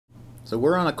So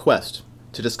we're on a quest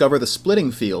to discover the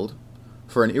splitting field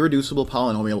for an irreducible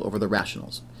polynomial over the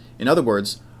rationals. In other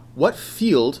words, what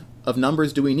field of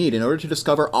numbers do we need in order to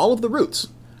discover all of the roots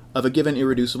of a given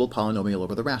irreducible polynomial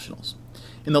over the rationals?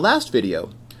 In the last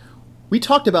video, we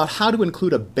talked about how to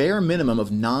include a bare minimum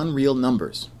of non-real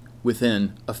numbers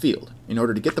within a field in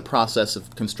order to get the process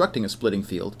of constructing a splitting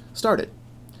field started.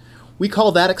 We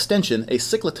call that extension a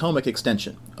cyclotomic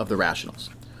extension of the rationals.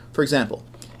 For example,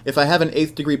 if I have an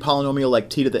 8th degree polynomial like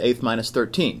t to the 8th minus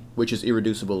 13, which is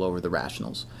irreducible over the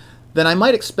rationals, then I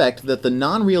might expect that the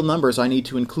non-real numbers I need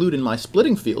to include in my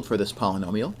splitting field for this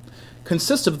polynomial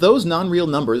consists of those non-real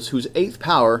numbers whose 8th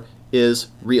power is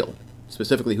real,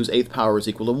 specifically whose 8th power is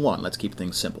equal to 1. Let's keep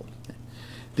things simple.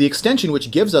 The extension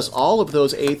which gives us all of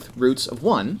those 8th roots of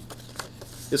 1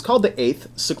 is called the 8th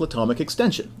cyclotomic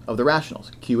extension of the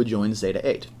rationals, q adjoins zeta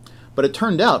 8. But it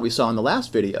turned out, we saw in the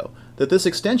last video, that this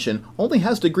extension only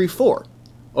has degree 4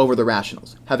 over the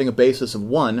rationals, having a basis of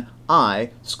 1, I,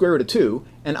 square root of 2,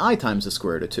 and I times the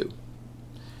square root of 2.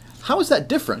 How is that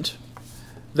different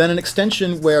than an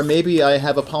extension where maybe I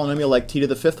have a polynomial like t to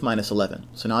the 5th minus 11?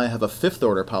 So now I have a 5th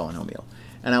order polynomial,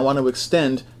 and I want to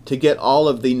extend to get all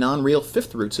of the non-real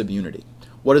 5th roots of unity.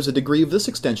 What is the degree of this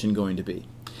extension going to be?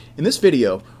 In this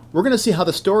video, we're going to see how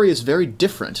the story is very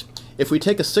different if we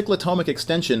take a cyclotomic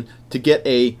extension to get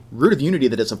a root of unity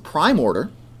that is of prime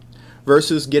order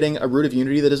versus getting a root of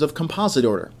unity that is of composite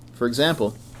order. For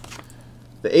example,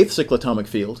 the 8th cyclotomic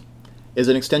field is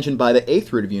an extension by the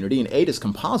 8th root of unity, and 8 is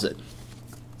composite,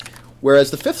 whereas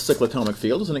the 5th cyclotomic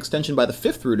field is an extension by the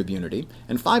 5th root of unity,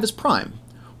 and 5 is prime.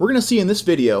 We're going to see in this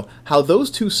video how those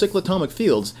two cyclotomic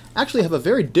fields actually have a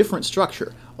very different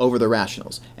structure over the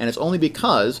rationals, and it's only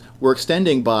because we're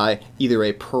extending by either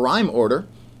a prime order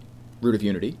root of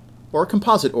unity or a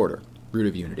composite order root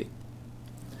of unity.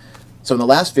 So in the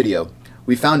last video,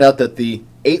 we found out that the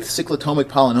 8th cyclotomic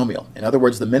polynomial, in other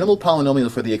words, the minimal polynomial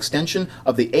for the extension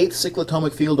of the 8th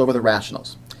cyclotomic field over the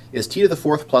rationals, is t to the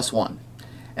 4th plus 1,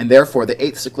 and therefore the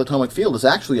 8th cyclotomic field is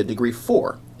actually a degree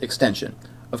 4 extension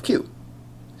of q.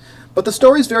 But the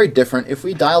story is very different if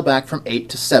we dial back from 8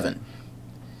 to 7.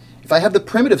 If I have the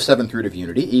primitive 7th root of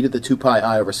unity, e to the 2 pi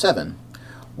I over 7,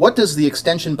 what does the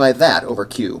extension by that over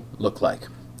q look like?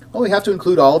 Well, we have to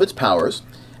include all of its powers,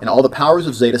 and all the powers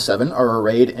of zeta 7 are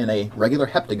arrayed in a regular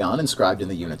heptagon inscribed in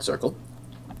the unit circle.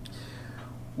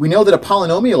 We know that a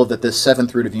polynomial that this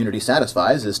 7th root of unity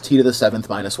satisfies is t to the 7th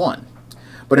minus 1.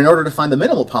 But in order to find the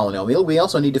minimal polynomial, we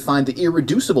also need to find the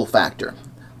irreducible factor,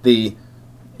 the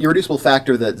irreducible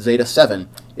factor that zeta 7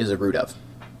 is a root of.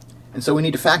 And so we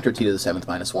need to factor t to the 7th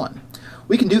minus 1.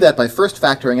 We can do that by first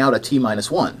factoring out a t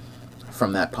minus 1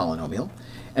 from that polynomial,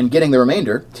 and getting the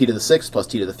remainder, t to the 6th plus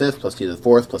t to the 5th plus t to the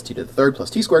 4th plus t to the 3rd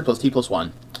plus t squared plus t plus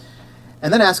 1.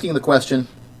 And then asking the question,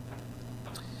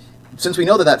 since we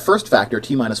know that that first factor,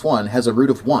 t minus 1, has a root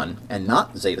of 1 and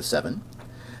not zeta 7,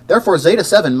 therefore zeta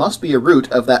 7 must be a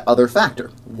root of that other factor,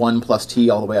 1 plus t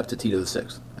all the way up to t to the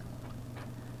 6th.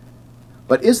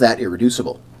 But is that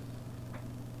irreducible?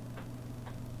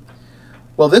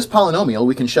 Well, this polynomial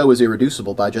we can show is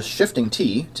irreducible by just shifting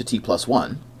t to t plus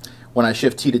 1. When I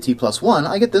shift t to t plus 1,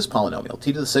 I get this polynomial,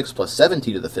 t to the 6th plus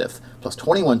 7t to the 5th plus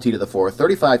 21t to the 4th,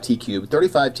 35t cubed,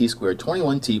 35t squared,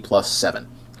 21t plus 7.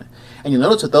 And you'll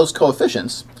notice that those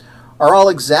coefficients are all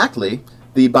exactly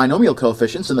the binomial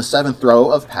coefficients in the 7th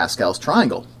row of Pascal's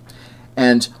triangle.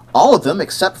 And all of them,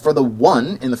 except for the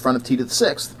 1 in the front of t to the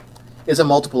 6th, is a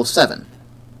multiple of 7.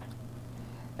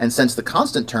 And since the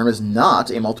constant term is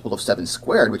not a multiple of 7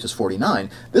 squared, which is 49,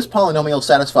 this polynomial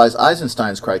satisfies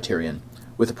Eisenstein's criterion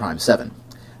with a prime 7.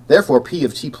 Therefore, p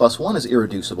of t plus 1 is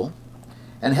irreducible,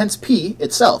 and hence p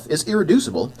itself is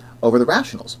irreducible over the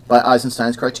rationals by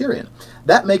Eisenstein's criterion.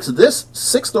 That makes this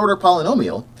 6th order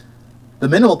polynomial the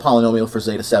minimal polynomial for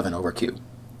zeta 7 over q.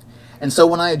 And so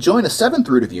when I adjoin a 7th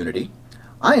root of unity,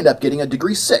 I end up getting a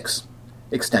degree 6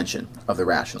 extension of the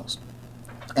rationals.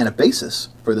 And a basis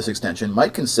for this extension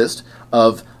might consist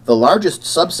of the largest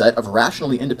subset of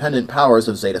rationally independent powers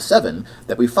of zeta 7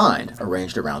 that we find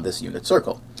arranged around this unit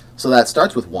circle. So that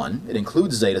starts with 1, it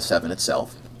includes zeta 7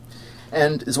 itself,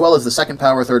 and as well as the 2nd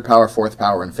power, 3rd power, 4th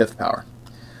power, and 5th power.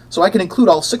 So I can include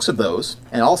all 6 of those,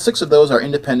 and all 6 of those are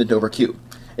independent over q.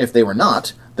 If they were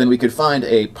not, then we could find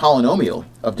a polynomial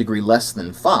of degree less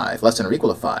than 5, less than or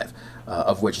equal to 5,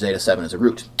 of which zeta 7 is a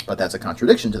root. But that's a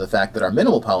contradiction to the fact that our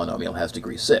minimal polynomial has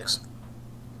degree 6.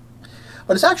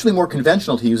 But it's actually more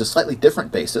conventional to use a slightly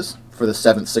different basis for the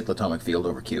 7th cyclotomic field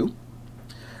over q.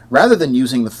 Rather than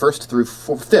using the 1st through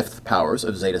 5th powers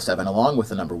of zeta 7 along with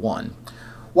the number 1,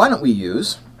 why don't we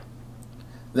use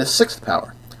this 6th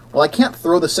power, Well, I can't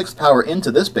throw the sixth power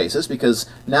into this basis because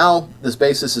now this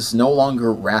basis is no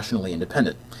longer rationally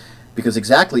independent. Because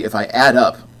exactly if I add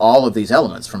up all of these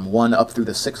elements from 1 up through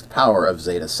the sixth power of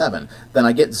zeta 7, then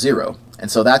I get 0. And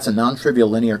so that's a non-trivial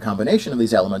linear combination of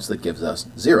these elements that gives us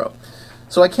 0.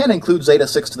 So I can't include zeta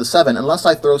 6 to the 7 unless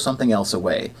I throw something else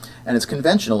away. And it's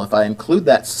conventional if I include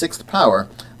that sixth power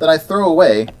that I throw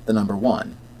away the number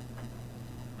 1.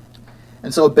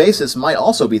 And so a basis might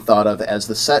also be thought of as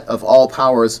the set of all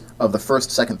powers of the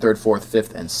first, second, third, fourth,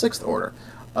 fifth, and sixth order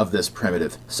of this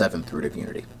primitive seventh root of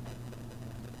unity.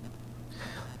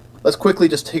 Let's quickly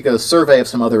just take a survey of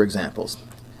some other examples.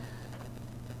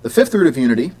 The fifth root of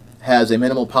unity has a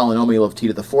minimal polynomial of t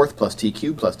to the fourth plus t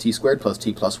cubed plus t squared plus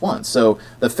t plus 1. So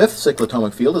the fifth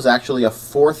cyclotomic field is actually a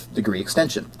fourth degree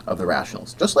extension of the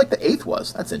rationals, just like the eighth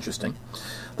was. That's interesting.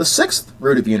 The sixth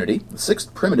root of unity, the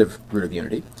sixth primitive root of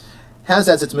unity, has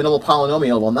as its minimal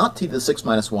polynomial, well, not t to the 6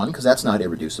 minus 1, because that's not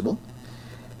irreducible,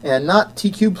 and not t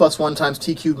cubed plus 1 times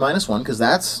t cubed minus 1, because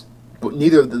that's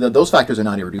neither of those factors are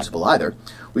not irreducible either.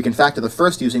 We can factor the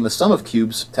first using the sum of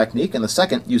cubes technique and the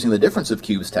second using the difference of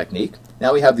cubes technique.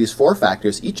 Now we have these four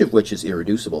factors, each of which is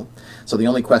irreducible. So the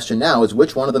only question now is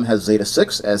which one of them has zeta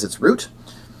 6 as its root.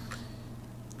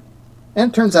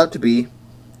 And it turns out to be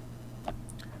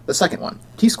the second one,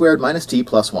 t squared minus t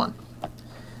plus 1.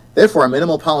 Therefore, a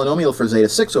minimal polynomial for zeta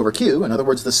 6 over q, in other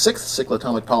words, the sixth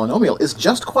cyclotomic polynomial, is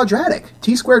just quadratic,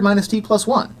 t squared minus t plus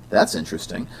 1. That's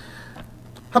interesting.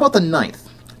 How about the ninth,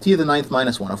 t to the ninth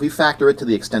minus 1? If we factor it to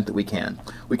the extent that we can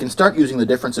start using the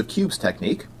difference of cubes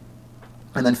technique,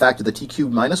 and then factor the t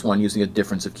cubed minus 1 using a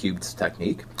difference of cubes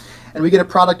technique, and we get a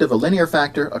product of a linear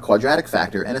factor, a quadratic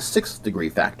factor, and a sixth degree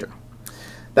factor.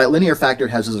 That linear factor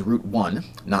has as a root 1,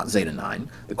 not zeta 9.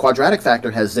 The quadratic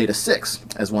factor has zeta 6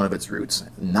 as one of its roots,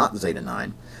 not zeta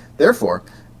 9. Therefore,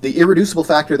 the irreducible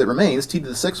factor that remains, t to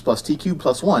the 6 plus t cubed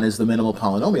plus 1, is the minimal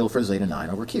polynomial for zeta 9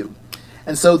 over q.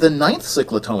 And so the ninth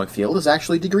cyclotomic field is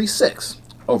actually degree 6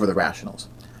 over the rationals.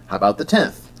 How about the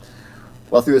 10th?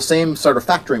 Well, through the same sort of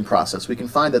factoring process, we can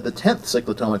find that the 10th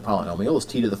cyclotomic polynomial is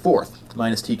t to the 4th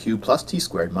minus t cubed plus t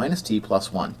squared minus t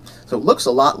plus 1. So it looks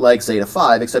a lot like zeta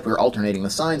 5, except we're alternating the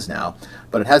signs now,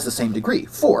 but it has the same degree,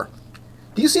 4.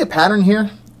 Do you see a pattern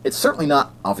here? It's certainly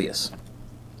not obvious.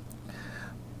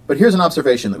 But here's an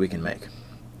observation that we can make.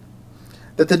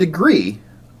 That the degree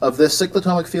of this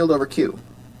cyclotomic field over Q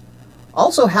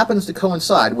also happens to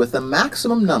coincide with the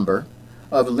maximum number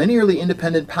of linearly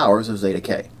independent powers of zeta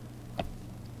k.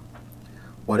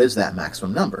 What is that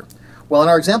maximum number? Well, in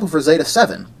our example for zeta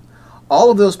 7,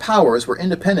 all of those powers were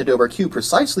independent over Q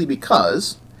precisely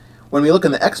because when we look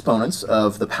in the exponents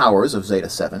of the powers of zeta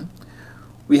 7,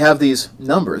 we have these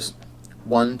numbers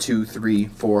 1, 2, 3,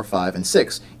 4, 5, and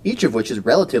 6, each of which is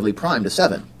relatively prime to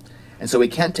 7. And so we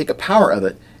can't take a power of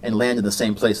it and land in the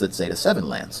same place that zeta 7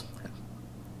 lands.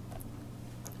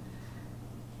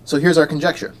 So here's our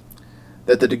conjecture,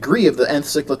 that the degree of the nth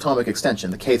cyclotomic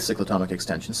extension, the kth cyclotomic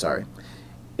extension,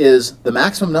 is the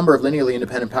maximum number of linearly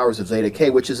independent powers of zeta k,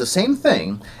 which is the same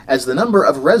thing as the number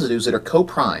of residues that are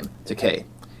co-prime to k.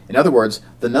 In other words,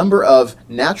 the number of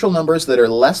natural numbers that are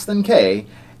less than k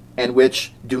and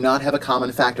which do not have a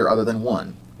common factor other than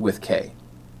 1 with k.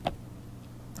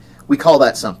 We call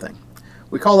that something.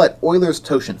 We call that Euler's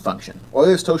totient function.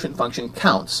 Euler's totient function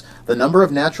counts the number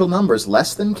of natural numbers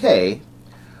less than k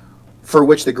for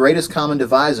which the greatest common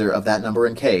divisor of that number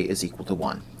in k is equal to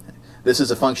 1. This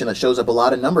is a function that shows up a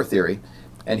lot in number theory,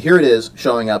 and here it is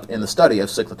showing up in the study of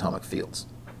cyclotomic fields.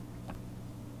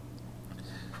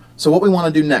 So what we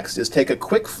want to do next is take a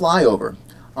quick flyover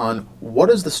on what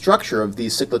is the structure of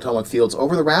these cyclotomic fields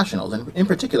over the rationals, and in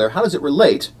particular, how does it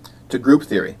relate to group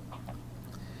theory?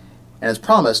 And as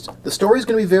promised, the story is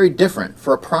going to be very different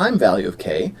for a prime value of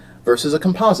k versus a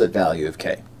composite value of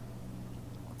k.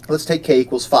 Let's take k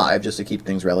equals 5 just to keep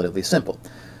things relatively simple.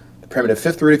 The primitive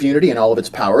fifth root of unity and all of its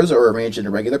powers are arranged in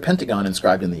a regular pentagon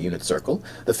inscribed in the unit circle.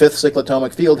 The fifth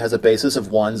cyclotomic field has a basis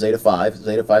of 1 zeta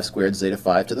 5 squared zeta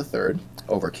 5 to the third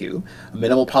over q. A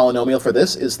minimal polynomial for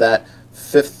this is that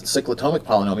fifth cyclotomic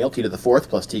polynomial, t to the fourth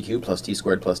plus t cubed plus t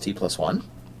squared plus t plus 1.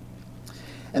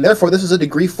 And therefore, this is a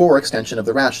degree 4 extension of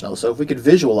the rational. So if we could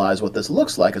visualize what this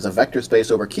looks like as a vector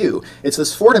space over Q, it's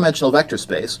this four-dimensional vector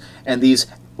space, and these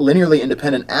linearly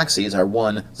independent axes are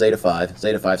 1, zeta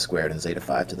 5 squared, and zeta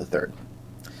 5 to the third.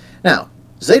 Now,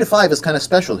 zeta 5 is kind of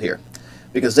special here,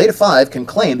 because zeta 5 can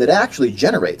claim that it actually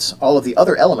generates all of the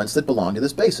other elements that belong to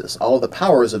this basis. All of the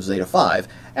powers of zeta 5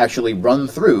 actually run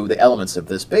through the elements of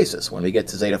this basis. When we get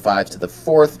to zeta 5 to the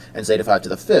fourth and zeta 5 to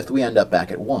the fifth, we end up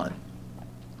back at 1.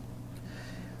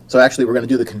 So actually we're going to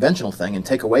do the conventional thing and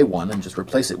take away 1 and just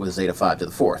replace it with zeta 5 to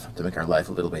the fourth to make our life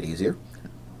a little bit easier.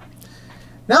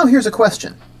 Now here's a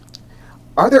question.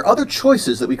 Are there other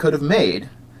choices that we could have made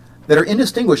that are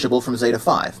indistinguishable from zeta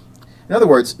 5? In other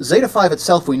words, zeta 5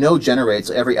 itself we know generates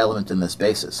every element in this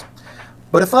basis.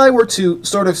 But if I were to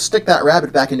sort of stick that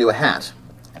rabbit back into a hat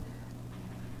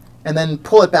and then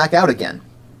pull it back out again,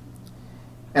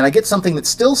 and I get something that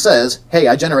still says, hey,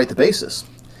 I generate the basis,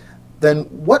 then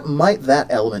what might that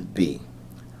element be?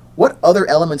 What other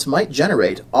elements might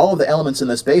generate all of the elements in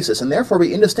this basis and therefore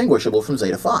be indistinguishable from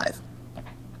zeta 5?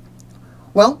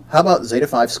 Well, how about zeta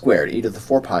 5 squared, e to the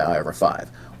 4 pi I over 5?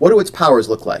 What do its powers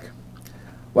look like?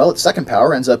 Well, its second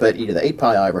power ends up at e to the 8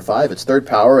 pi I over 5, its third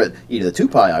power at e to the 2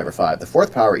 pi I over 5, the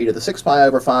fourth power e to the 6 pi I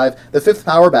over 5, the fifth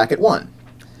power back at 1.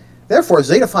 Therefore,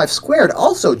 zeta 5 squared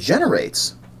also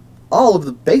generates all of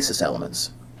the basis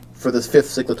elements for this fifth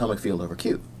cyclotomic field over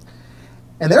Q.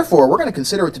 And therefore, we're going to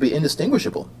consider it to be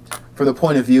indistinguishable from the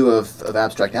point of view of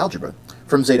abstract algebra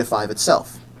from zeta 5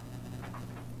 itself.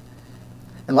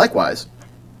 And likewise,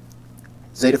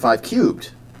 zeta 5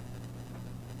 cubed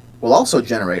will also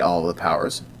generate all of the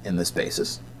powers in this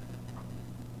basis.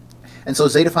 And so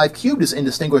zeta 5 cubed is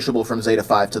indistinguishable from zeta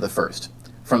 5 to the first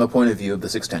from the point of view of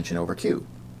this extension over Q.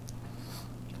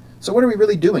 So what are we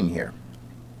really doing here?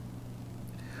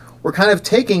 We're kind of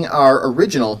taking our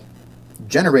original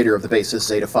generator of the basis,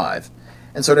 zeta 5,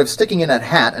 and sort of sticking in that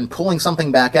hat and pulling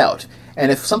something back out. And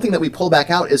if something that we pull back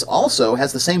out has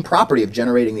the same property of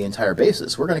generating the entire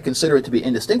basis, we're going to consider it to be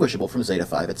indistinguishable from zeta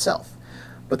 5 itself.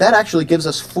 But that actually gives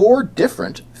us 4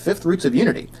 different fifth roots of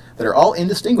unity that are all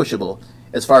indistinguishable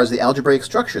as far as the algebraic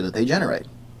structure that they generate.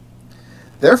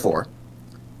 Therefore,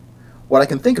 what I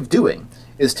can think of doing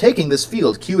is taking this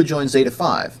field Q adjoins zeta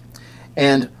 5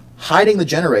 and hiding the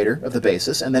generator of the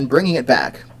basis and then bringing it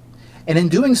back. And in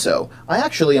doing so, I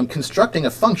actually am constructing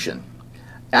a function,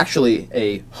 actually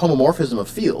a homomorphism of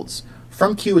fields,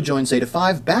 from Q adjoins zeta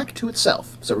 5 back to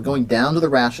itself. So we're going down to the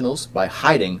rationals by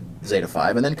hiding zeta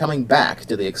 5 and then coming back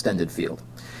to the extended field.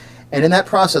 And in that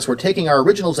process, we're taking our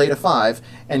original zeta 5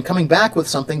 and coming back with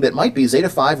something that might be zeta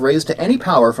 5 raised to any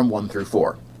power from 1 through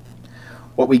 4.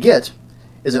 What we get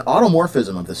is an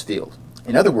automorphism of this field.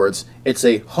 In other words, it's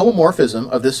a homomorphism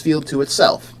of this field to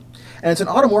itself. And it's an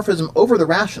automorphism over the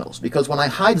rationals, because when I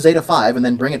hide zeta 5 and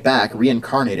then bring it back,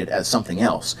 reincarnate it as something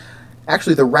else,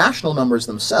 actually the rational numbers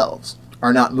themselves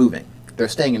are not moving. They're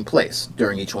staying in place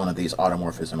during each one of these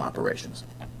automorphism operations.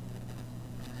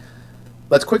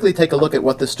 Let's quickly take a look at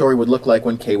what this story would look like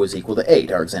when k was equal to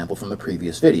 8, our example from the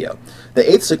previous video. The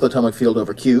 8th cyclotomic field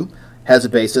over Q has a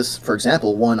basis, for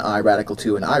example, 1 I radical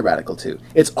 2 and I radical 2.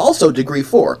 It's also degree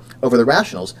 4 over the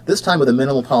rationals, this time with a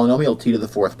minimal polynomial t to the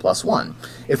 4th plus 1.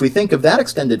 If we think of that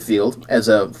extended field as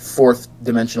a 4th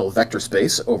dimensional vector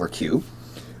space over Q,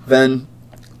 then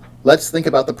let's think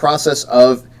about the process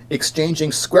of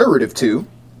exchanging square root of 2,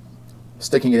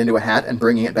 sticking it into a hat, and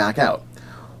bringing it back out.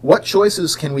 What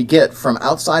choices can we get from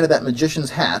outside of that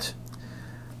magician's hat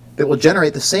that will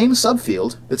generate the same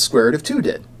subfield that square root of 2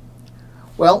 did?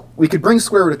 Well, we could bring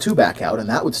square root of 2 back out, and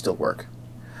that would still work.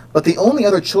 But the only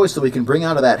other choice that we can bring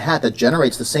out of that hat that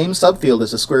generates the same subfield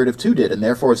as the square root of 2 did, and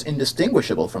therefore is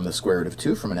indistinguishable from the square root of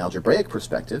 2 from an algebraic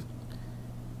perspective,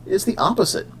 is the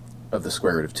opposite of the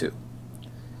square root of 2.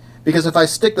 Because if I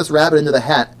stick this rabbit into the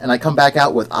hat and I come back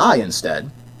out with I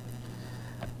instead,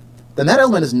 then that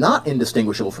element is not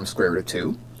indistinguishable from square root of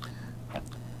 2,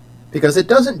 because it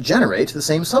doesn't generate the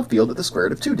same subfield that the square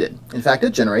root of 2 did. In fact,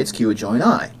 it generates Q adjoin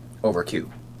I over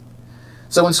Q.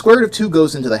 So when square root of 2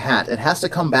 goes into the hat, it has to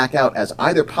come back out as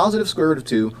either positive square root of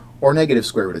 2 or negative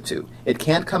square root of 2. It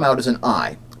can't come out as an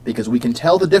I, because we can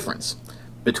tell the difference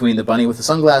between the bunny with the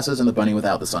sunglasses and the bunny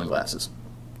without the sunglasses.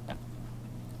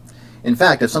 In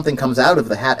fact, if something comes out of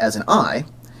the hat as an I,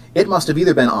 it must have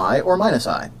either been I or minus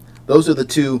I. Those are the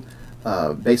two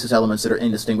basis elements that are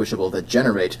indistinguishable that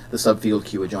generate the subfield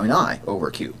Q adjoin I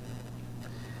over Q.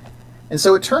 And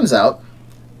so it turns out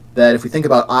that if we think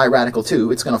about I radical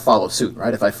 2, it's going to follow suit,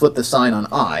 right? If I flip the sign on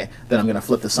I, then I'm going to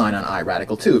flip the sign on I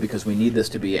radical 2, because we need this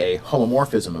to be a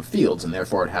homomorphism of fields, and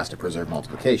therefore it has to preserve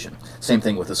multiplication. Same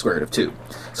thing with the square root of 2.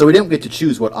 So we don't get to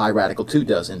choose what I radical 2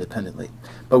 does independently.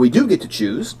 But we do get to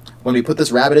choose, when we put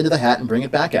this rabbit into the hat and bring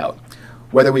it back out,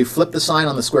 whether we flip the sign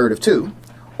on the square root of 2,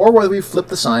 or whether we flip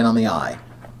the sign on the I.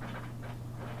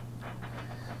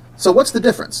 So what's the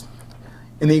difference?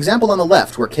 In the example on the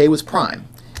left, where k was prime,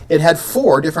 it had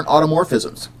 4 different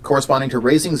automorphisms, corresponding to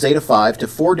raising zeta 5 to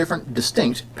 4 different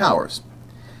distinct powers.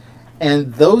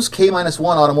 And those k-1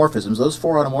 automorphisms, those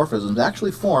 4 automorphisms,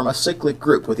 actually form a cyclic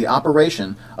group with the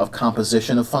operation of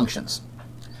composition of functions.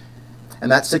 And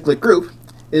that cyclic group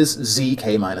is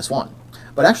zk-1.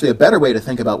 But actually a better way to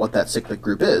think about what that cyclic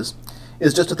group is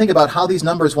is just to think about how these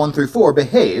numbers 1 through 4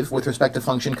 behave with respect to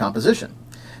function composition.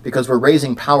 Because we're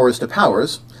raising powers to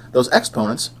powers, those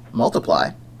exponents multiply.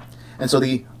 And so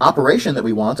the operation that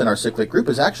we want in our cyclic group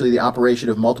is actually the operation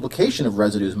of multiplication of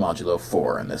residues modulo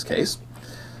 4 in this case.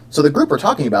 So the group we're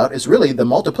talking about is really the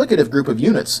multiplicative group of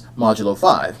units modulo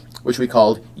 5, which we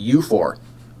called U4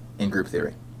 in group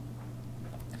theory.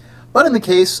 But in the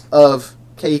case of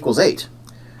k equals 8,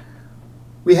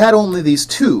 we had only these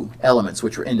two elements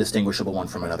which were indistinguishable one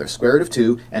from another, square root of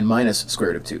 2 and minus square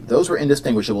root of 2. Those were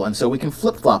indistinguishable, and so we can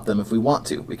flip-flop them if we want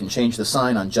to. We can change the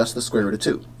sign on just the square root of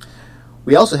 2.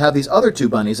 We also have these other two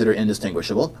bunnies that are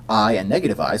indistinguishable, I and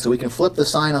negative I, so we can flip the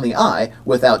sign on the I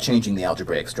without changing the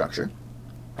algebraic structure.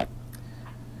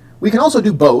 We can also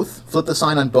do both, flip the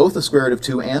sign on both the square root of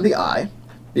 2 and the I,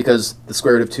 because the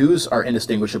square root of 2's are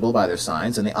indistinguishable by their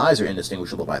signs and the i's are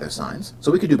indistinguishable by their signs.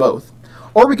 So we could do both.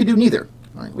 Or we could do neither.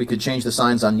 Right? We could change the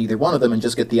signs on neither one of them and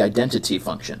just get the identity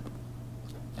function.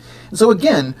 And so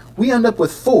again, we end up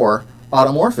with 4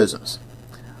 automorphisms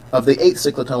of the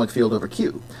 8th cyclotomic field over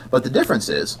Q. But the difference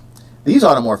is, these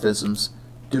automorphisms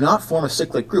do not form a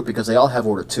cyclic group because they all have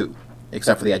order 2,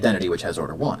 except for the identity which has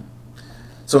order 1.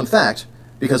 So in fact,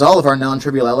 because all of our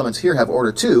non-trivial elements here have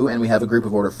order 2 and we have a group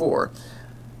of order 4,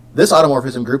 this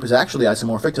automorphism group is actually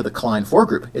isomorphic to the Klein 4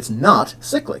 group. It's not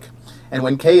cyclic. And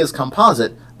when K is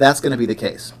composite, that's going to be the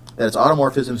case, that its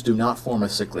automorphisms do not form a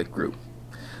cyclic group.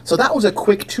 So that was a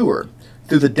quick tour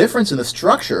through the difference in the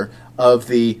structure of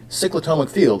the cyclotomic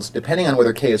fields depending on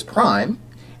whether K is prime,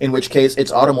 in which case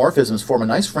its automorphisms form a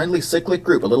nice friendly cyclic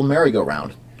group, a little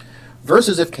merry-go-round,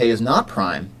 versus if K is not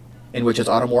prime, in which its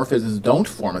automorphisms don't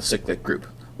form a cyclic group.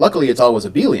 Luckily, it's always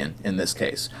abelian in this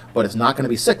case, but it's not going to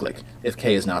be cyclic if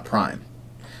K is not prime.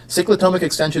 Cyclotomic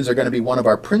extensions are going to be one of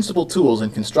our principal tools in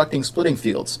constructing splitting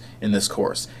fields in this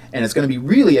course, and it's going to be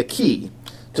really a key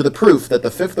to the proof that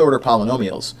the fifth-order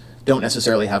polynomials don't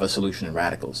necessarily have a solution in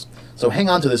radicals. So hang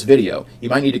on to this video. You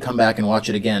might need to come back and watch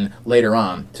it again later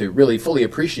on to really fully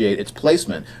appreciate its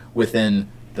placement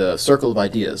within the circle of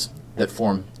ideas that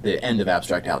form the end of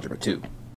abstract algebra 2.